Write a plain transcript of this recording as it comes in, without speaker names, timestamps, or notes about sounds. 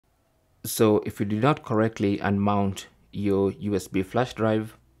So if you did not correctly unmount your USB flash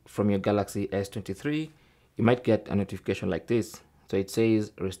drive from your Galaxy S23, you might get a notification like this. So it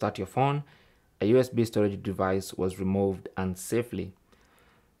says, restart your phone. A USB storage device was removed unsafely.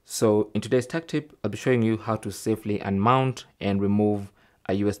 So in today's tech tip, I'll be showing you how to safely unmount and remove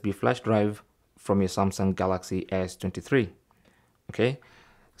a USB flash drive from your Samsung Galaxy S23. Okay,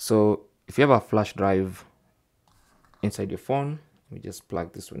 so if you have a flash drive inside your phone, we just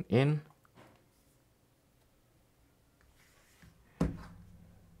plug this one in.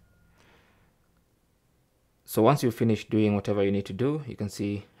 So once you finish doing whatever you need to do, you can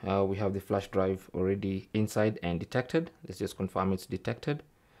see we have the flash drive already inside and detected. Let's just confirm it's detected.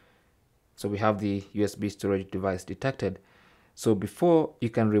 So we have the USB storage device detected. So before you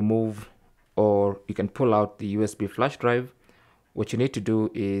can remove or you can pull out the USB flash drive, what you need to do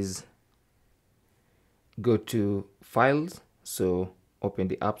is go to Files. So open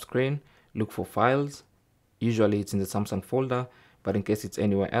the app screen, look for Files. Usually it's in the Samsung folder, but in case it's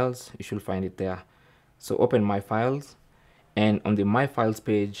anywhere else, you should find it there. So open My Files, and on the My Files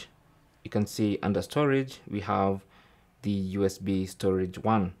page, you can see under Storage, we have the USB storage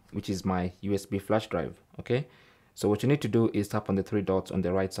one, which is my USB flash drive. Okay, so what you need to do is tap on the three dots on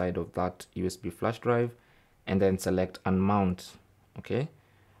the right side of that USB flash drive and then select Unmount. Okay,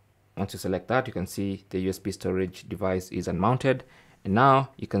 once you select that, you can see the USB storage device is unmounted, and now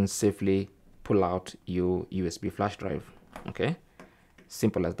you can safely pull out your USB flash drive. Okay,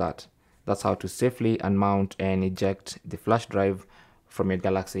 simple as that. That's how to safely unmount and eject the flash drive from your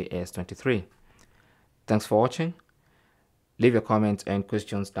Galaxy S23. Thanks for watching. Leave your comments and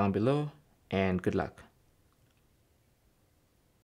questions down below, and good luck.